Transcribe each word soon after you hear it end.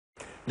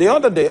The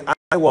other day,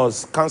 I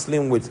was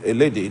counseling with a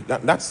lady.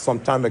 That's some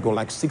time ago,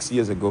 like 6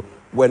 years ago.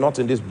 We're not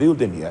in this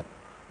building here.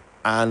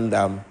 And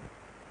I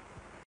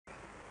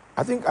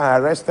think I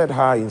arrested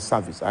her in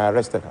service. I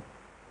arrested her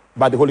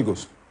by the Holy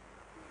Ghost.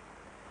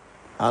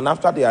 And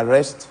after the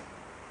arrest,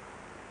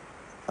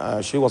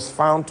 she was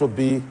found to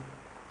be...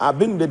 I've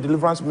been in the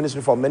deliverance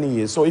ministry for many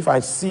years. So if I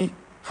see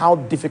how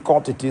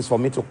difficult it is for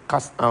me to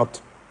cast out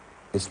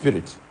a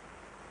spirit,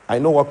 I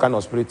know what kind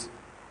of spirit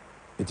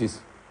it is.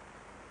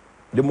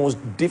 The most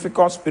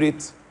difficult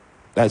spirit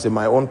that is in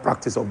my own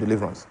practice of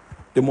deliverance,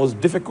 the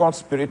most difficult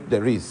spirit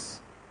there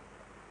is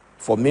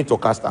for me to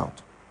cast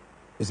out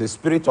is a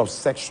spirit of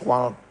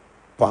sexual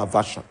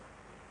perversion.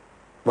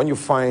 When you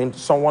find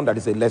someone that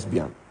is a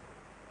lesbian,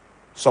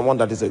 someone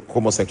that is a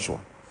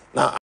homosexual.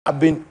 Now, I've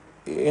been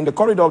in the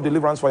corridor of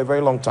deliverance for a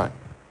very long time.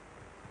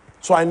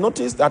 So I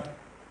noticed that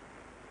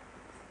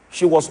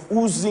she was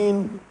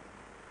oozing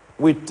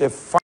with a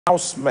foul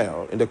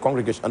smell in the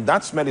congregation, and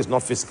that smell is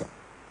not physical.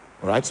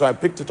 All right, so I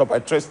picked it up, I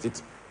traced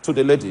it to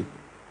the lady,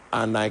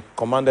 and I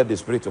commanded the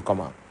spirit to come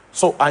out.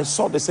 So I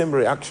saw the same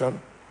reaction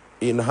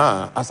in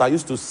her as I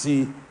used to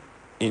see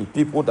in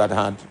people that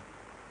had, do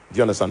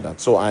you understand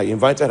that? So I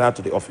invited her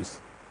to the office,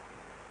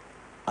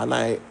 and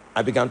I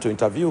began to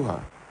interview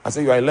her. I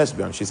said, you are a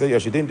lesbian? She said,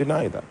 yes. She didn't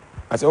deny that.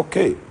 I said,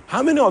 okay,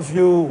 how many of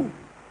you,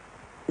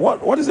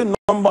 what is the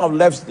number of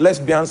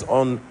lesbians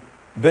on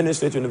Benue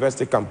State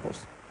University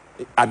campus?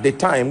 At the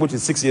time, which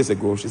is 6 years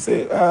ago, she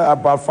said,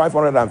 about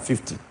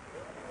 550.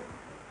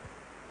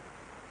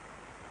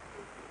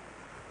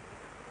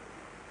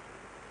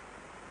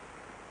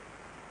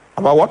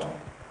 About what?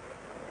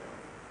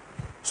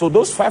 So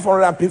those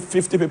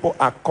 550 people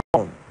are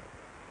common.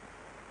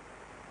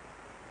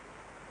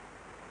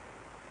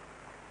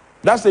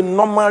 That's the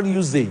normal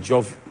usage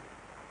of,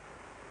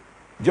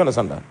 do you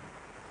understand that?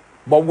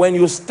 But when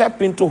you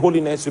step into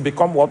holiness, you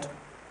become what?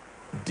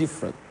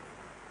 Different.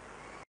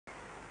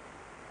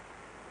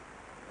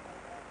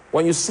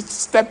 When you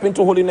step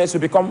into holiness, you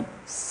become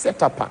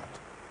set apart.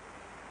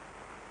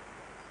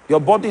 Your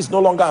body is no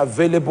longer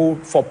available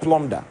for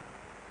plunder.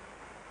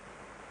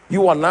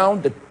 You are now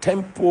the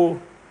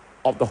temple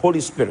of the Holy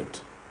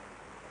Spirit.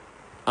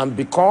 And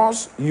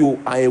because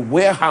you are a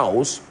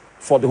warehouse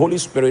for the Holy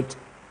Spirit,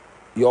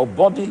 your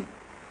body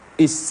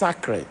is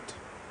sacred.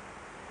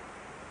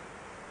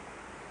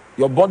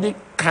 Your body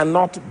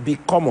cannot be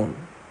common.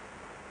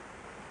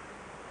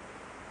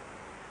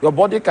 Your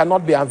body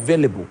cannot be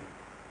available.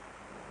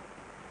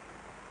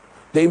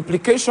 The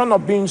implication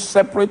of being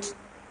separate,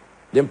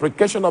 the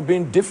implication of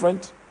being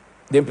different,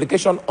 the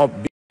implication of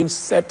being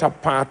set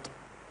apart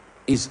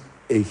is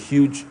a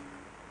huge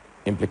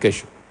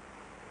implication.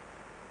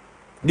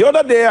 The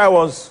other day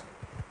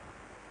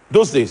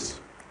those days,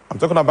 I'm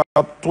talking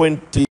about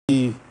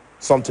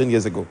 20-something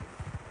years ago,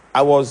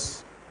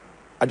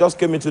 I just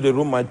came into the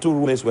room, my two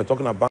roommates were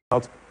talking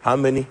about how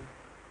many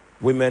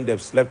women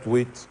they've slept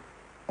with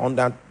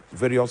under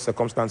various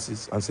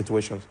circumstances and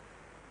situations.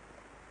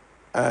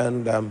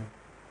 And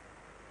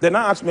they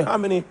now asked me, how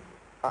many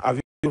have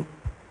you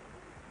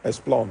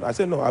explored? I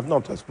said, no, I've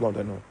not explored,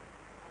 I know.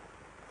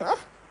 Huh?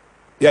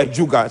 Yeah,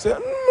 Juga. I said,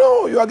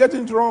 no, you are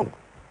getting it wrong.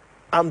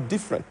 I'm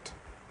different.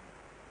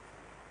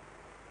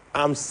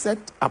 I'm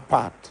set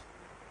apart.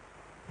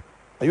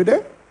 Are you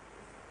there?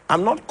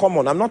 I'm not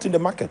common. I'm not in the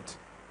market.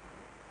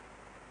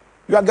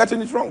 You are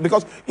getting it wrong.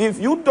 Because if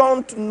you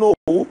don't know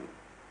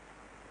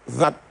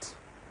that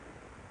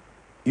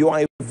you are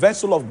a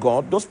vessel of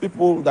God, those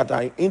people that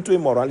are into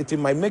immorality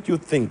might make you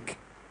think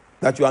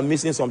that you are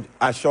missing something.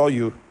 I assure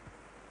you,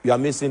 you are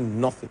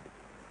missing nothing.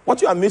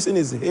 What you are missing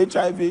is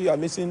HIV, you are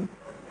missing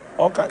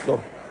all kinds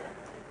of...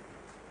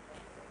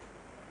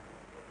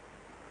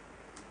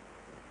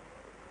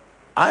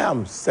 I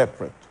am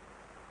separate.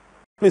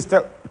 Please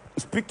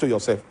speak to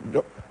yourself.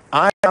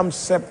 I am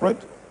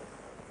separate.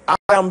 I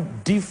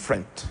am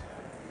different.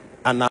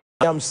 And I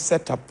am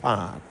set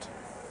apart.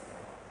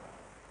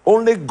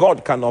 Only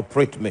God can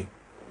operate me.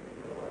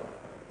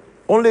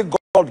 Only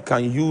God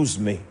can use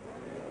me.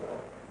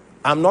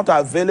 I'm not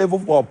available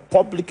for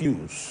public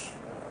use.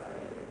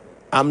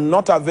 I'm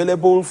not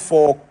available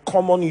for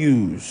common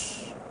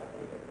use.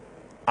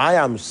 I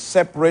am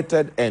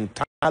separated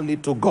entirely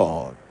to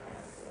God.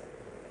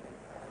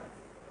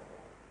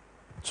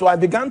 So I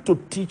began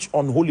to teach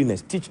on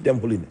holiness, teach them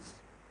holiness.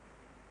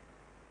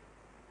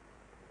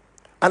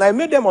 And I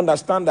made them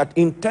understand that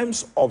in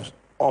terms of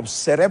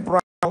cerebral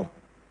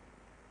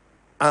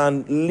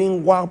and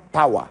lingual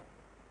power,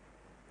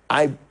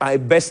 I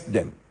best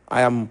them.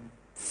 I am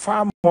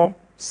far more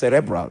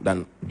cerebral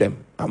than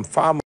them. I'm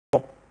far more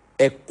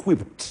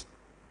equipped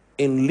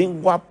in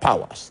lingual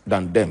powers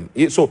than them.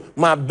 So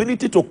my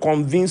ability to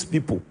convince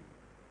people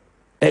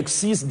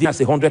exceeds theirs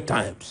 100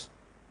 times.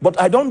 But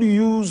I don't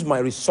use my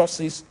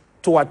resources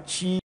to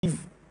achieve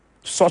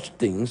such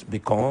things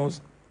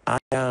because I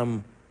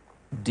am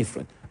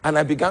different. And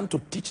I began to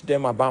teach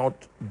them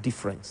about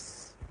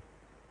difference.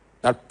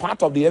 That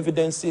part of the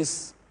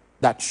evidences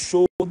that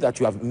show that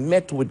you have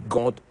met with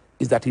God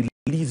is that he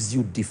leaves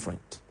you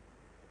different.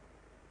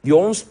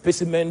 Your own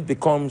specimen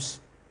becomes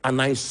an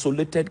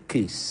isolated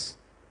case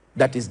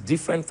that is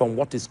different from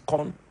what is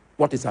common,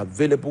 what is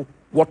available,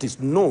 what is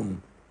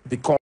known,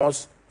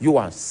 because you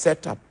are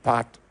set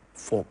apart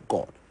for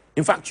God.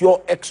 In fact,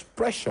 your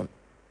expression,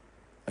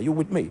 are you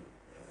with me?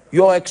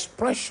 Your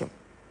expression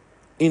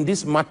in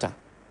this matter,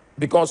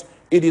 because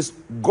it is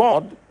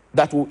God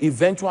that will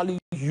eventually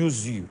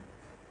use you.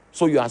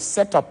 So you are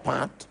set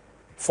apart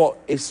for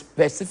a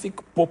specific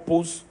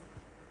purpose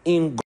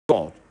in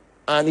God.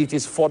 And it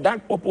is for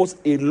that purpose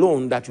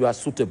alone that you are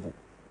suitable.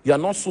 You are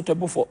not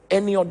suitable for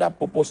any other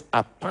purpose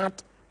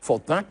apart for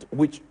that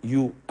which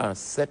you are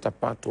set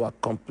apart to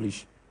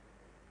accomplish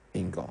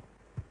in God.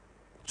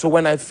 So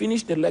when I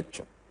finished the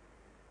lecture,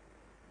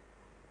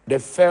 they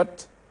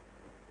felt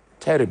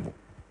terrible.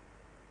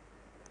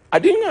 I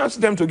didn't ask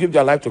them to give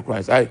their life to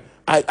Christ.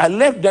 I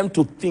left them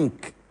to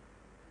think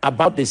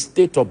about the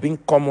state of being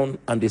common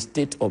and the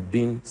state of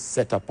being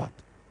set apart.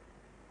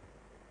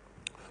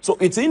 So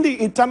it's in the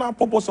eternal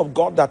purpose of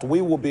God that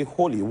we will be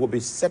holy, will be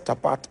set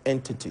apart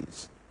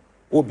entities,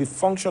 will be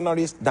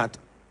functionaries that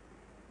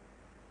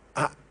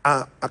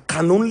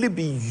can only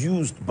be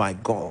used by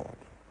God.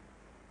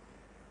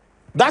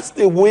 That's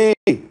the way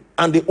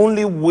and the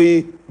only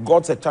way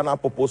God's eternal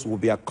purpose will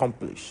be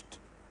accomplished.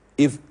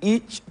 If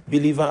each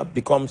believer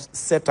becomes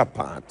set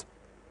apart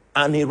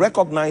and he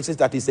recognizes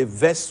that it's a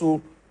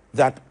vessel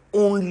that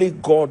only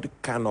God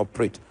can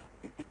operate.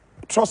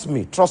 Trust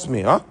me,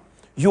 huh?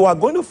 You are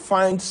going to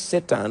find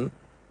Satan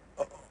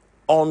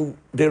on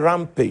the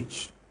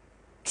rampage,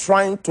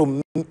 trying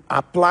to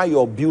apply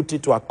your beauty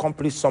to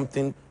accomplish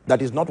something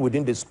that is not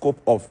within the scope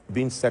of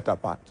being set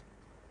apart.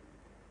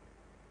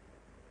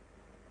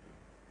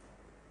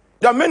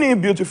 There are many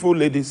beautiful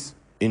ladies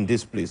in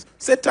this place.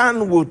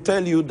 Satan will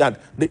tell you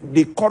that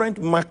the current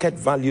market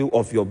value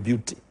of your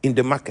beauty in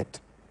the market,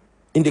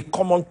 in the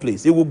common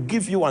place, it will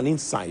give you an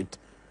insight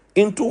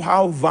into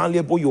how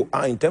valuable you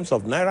are in terms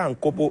of naira and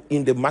kobo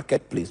in the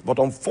marketplace. But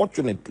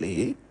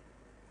unfortunately,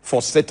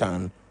 for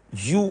Satan,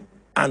 you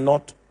are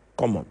not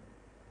common.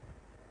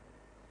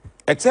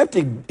 Except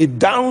it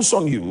downs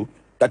on you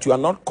that you are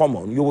not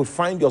common, you will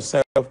find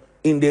yourself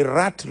in the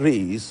rat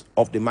race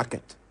of the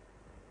market,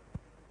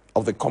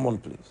 of the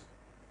commonplace.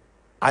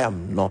 I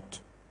am not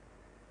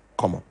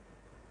common.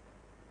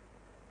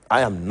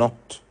 I am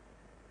not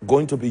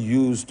going to be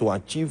used to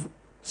achieve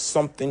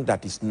something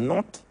that is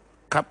not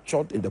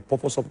captured in the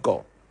purpose of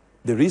God.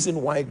 The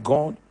reason why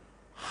God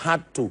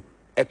had to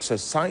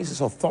exercise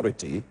his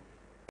authority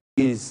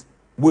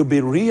will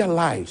be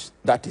realized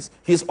that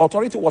his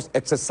authority was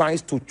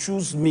exercised to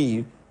choose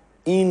me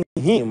in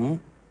him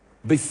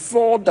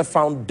before the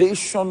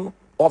foundation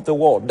of the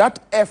world. That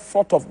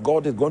effort of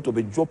God is going to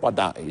be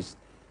jeopardized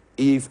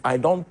if I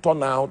don't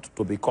turn out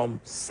to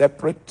become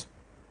separate,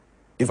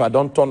 if I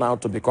don't turn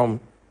out to become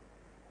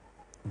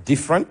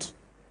different,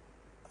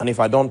 and if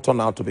I don't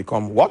turn out to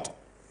become what?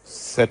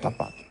 Set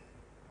apart.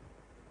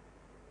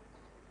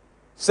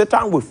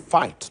 Satan will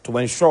fight to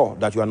ensure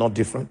that you are not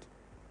different.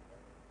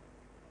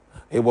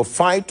 He will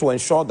fight to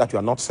ensure that you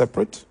are not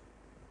separate.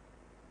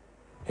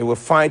 He will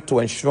fight to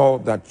ensure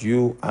that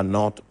you are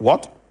not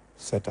what?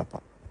 Set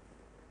apart.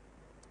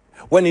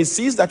 When he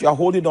sees that you are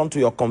holding on to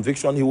your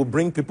conviction, he will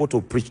bring people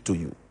to preach to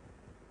you.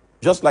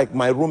 Just like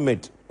my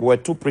roommate, we were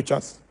two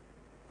preachers,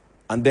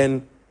 and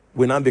then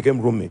we now became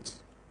roommates.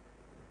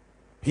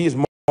 He is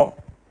more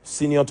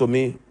senior to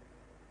me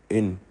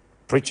in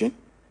preaching,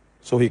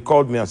 so he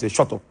called me and said,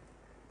 "Shut up,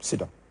 sit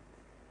down.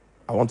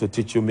 I want to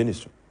teach you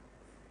ministry."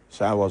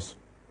 So I was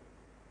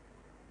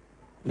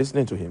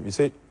listening to him. He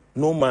said,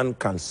 "No man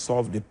can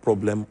solve the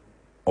problem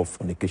of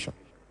fornication."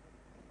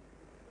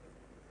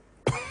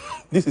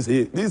 This is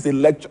a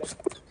lecture.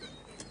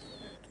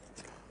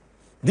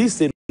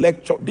 This is a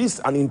lecture. This is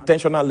an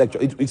intentional lecture.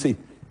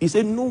 He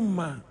said, "No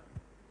man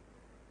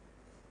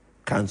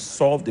can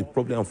solve the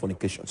problem of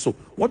fornication." So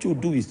what you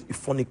do is you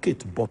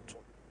fornicate, but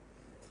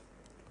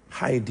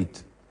hide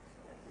it.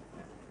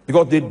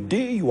 Because the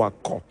day you are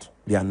caught,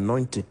 the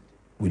anointing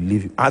will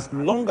leave you. As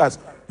long as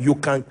you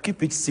can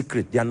keep it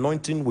secret, the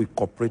anointing will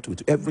cooperate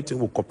with you. Everything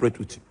will cooperate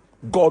with you.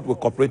 God will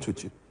cooperate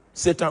with you.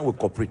 Satan will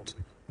cooperate.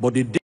 But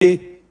the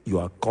day you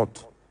are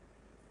caught,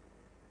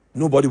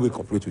 nobody will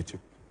cooperate with you.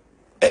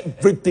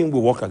 Everything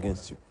will work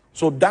against you.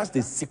 So that's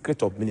the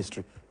secret of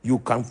ministry. You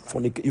can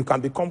fornicate, you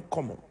can become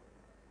common.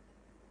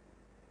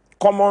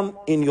 Common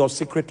in your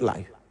secret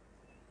life.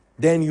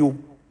 Then you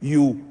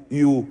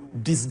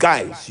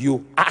disguise,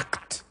 you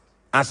act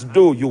as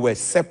though you were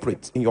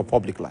separate in your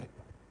public life.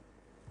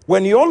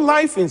 When your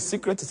life in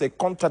secret is a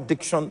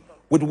contradiction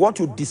with what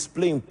you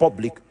display in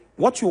public,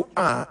 what you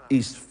are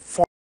is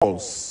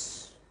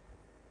false.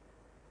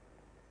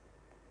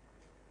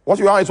 What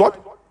you are is what?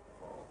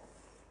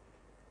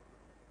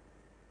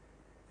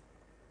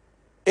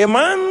 A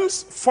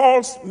man's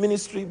false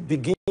ministry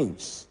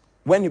begins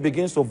when he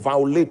begins to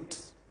violate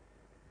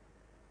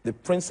the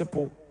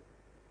principle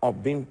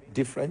of being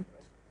different,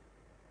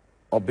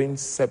 of being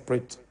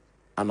separate,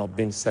 and of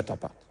being set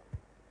apart.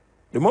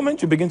 The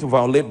moment you begin to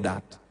violate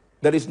that,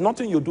 there is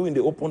nothing you do in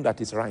the open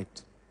that is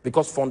right.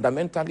 Because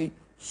fundamentally,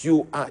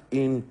 you are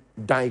in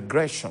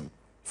digression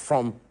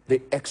from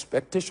the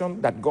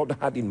expectation that God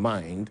had in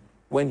mind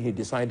when he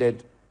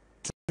decided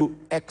to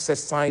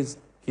exercise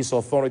his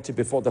authority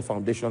before the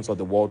foundations of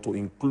the world to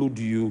include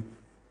you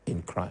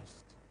in Christ.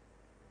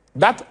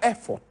 That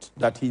effort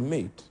that he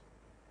made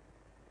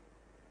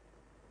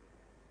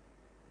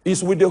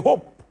is with the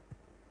hope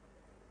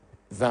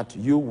that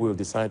you will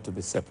decide to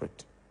be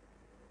separate.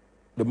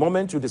 The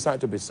moment you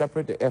decide to be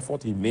separate, the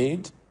effort he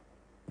made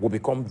will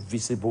become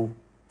visible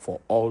for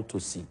all to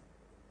see,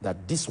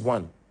 that this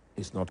one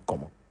is not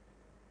common.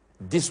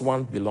 This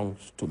one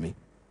belongs to me.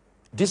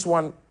 This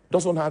one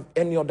doesn't have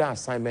any other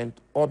assignment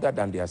other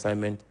than the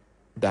assignment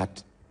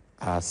that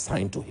are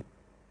assigned to him.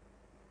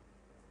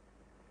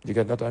 You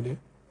get that idea?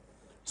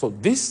 So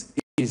this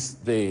is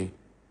the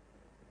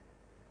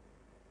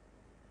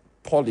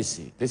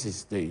policy. This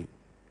is the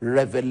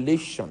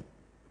revelation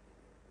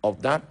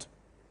of that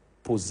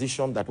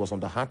position that was on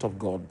the heart of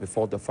God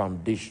before the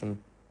foundation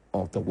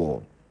of the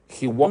world.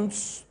 He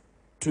wants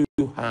to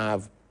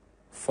have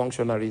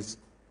functionaries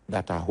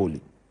that are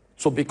holy.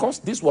 So because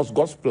this was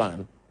God's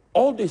plan,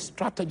 all the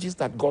strategies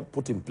that God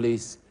put in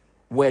place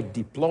were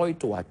deployed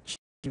to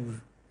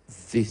achieve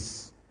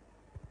this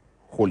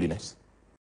holiness.